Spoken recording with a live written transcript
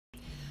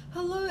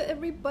Hello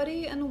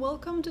everybody and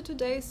welcome to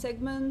today's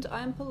segment.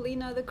 I'm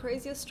Paulina, the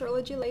crazy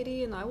astrology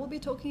lady, and I will be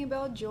talking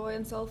about joy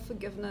and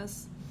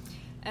self-forgiveness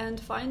and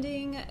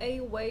finding a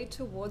way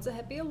towards a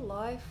happier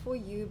life for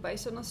you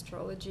based on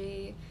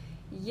astrology.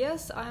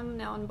 Yes, I'm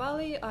now in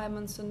Bali. I'm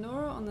in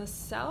Sonora on the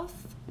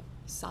south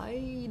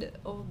side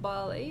of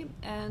Bali,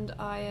 and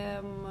I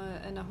am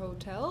in a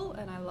hotel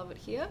and I love it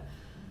here.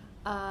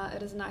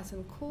 It is nice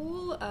and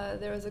cool.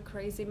 There is a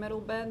crazy metal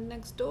band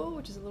next door,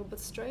 which is a little bit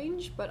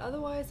strange, but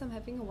otherwise I'm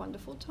having a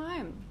wonderful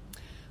time.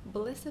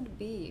 Blessed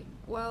be.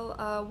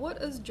 Well,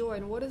 what is joy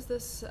and what is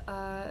this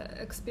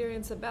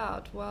experience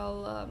about?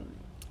 Well,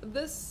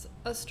 this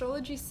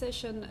astrology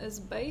session is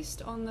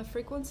based on the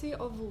frequency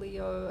of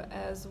Leo,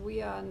 as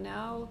we are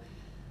now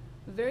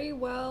very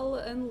well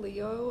in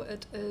Leo.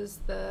 It is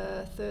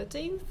the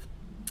 13th.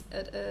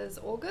 It is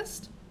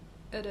August.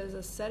 It is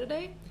a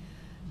Saturday.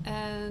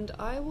 And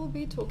I will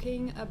be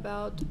talking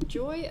about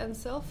joy and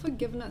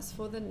self-forgiveness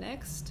for the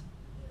next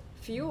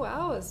few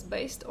hours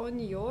based on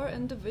your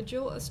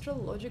individual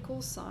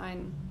astrological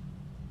sign.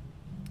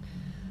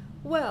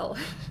 Well,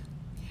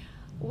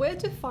 where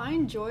to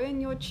find joy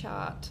in your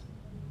chart?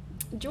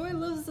 Joy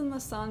lives in the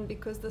sun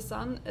because the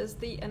sun is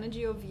the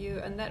energy of you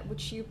and that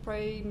which you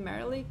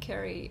primarily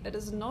carry. It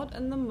is not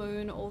in the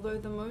moon, although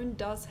the moon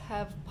does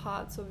have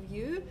parts of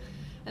you.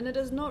 And it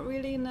is not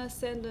really an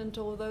ascendant,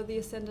 although the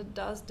ascendant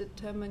does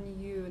determine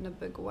you in a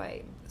big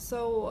way.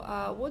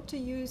 So what to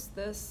use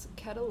this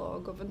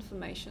catalog of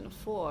information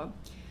for?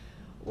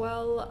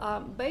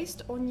 Well,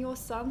 based on your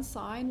sun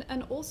sign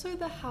and also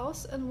the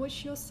house in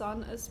which your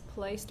sun is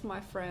placed, my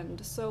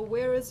friend. So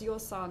where is your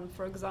sun?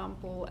 For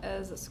example,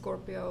 as a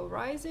Scorpio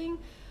rising,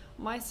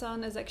 my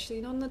sun is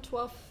actually not in the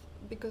 12th,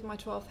 because my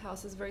 12th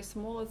house is very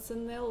small. It's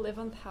in the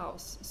 11th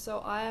house. So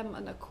I am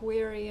an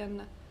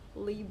Aquarian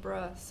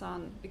Libra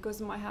sun,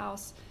 because my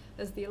house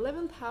is the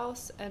 11th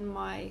house and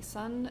my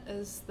sun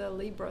is the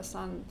Libra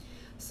sun.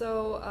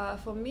 So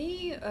for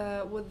me,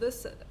 with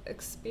this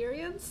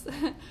experience,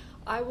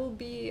 I will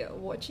be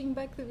watching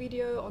back the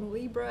video on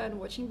Libra and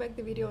watching back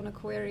the video on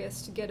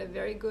Aquarius to get a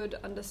very good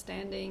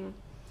understanding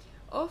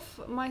of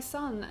my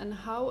sun and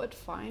how it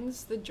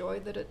finds the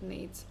joy that it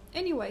needs.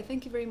 Anyway,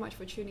 thank you very much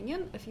for tuning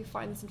in. If you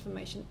find this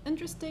information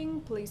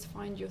interesting, please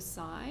find your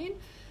sign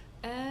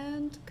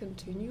and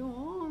continue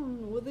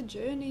on with the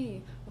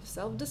journey of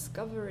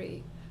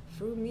self-discovery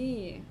through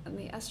me and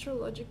the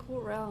astrological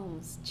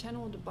realms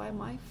channeled by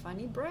my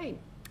funny brain.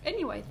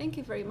 Anyway, thank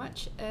you very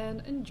much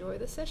and enjoy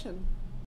the session.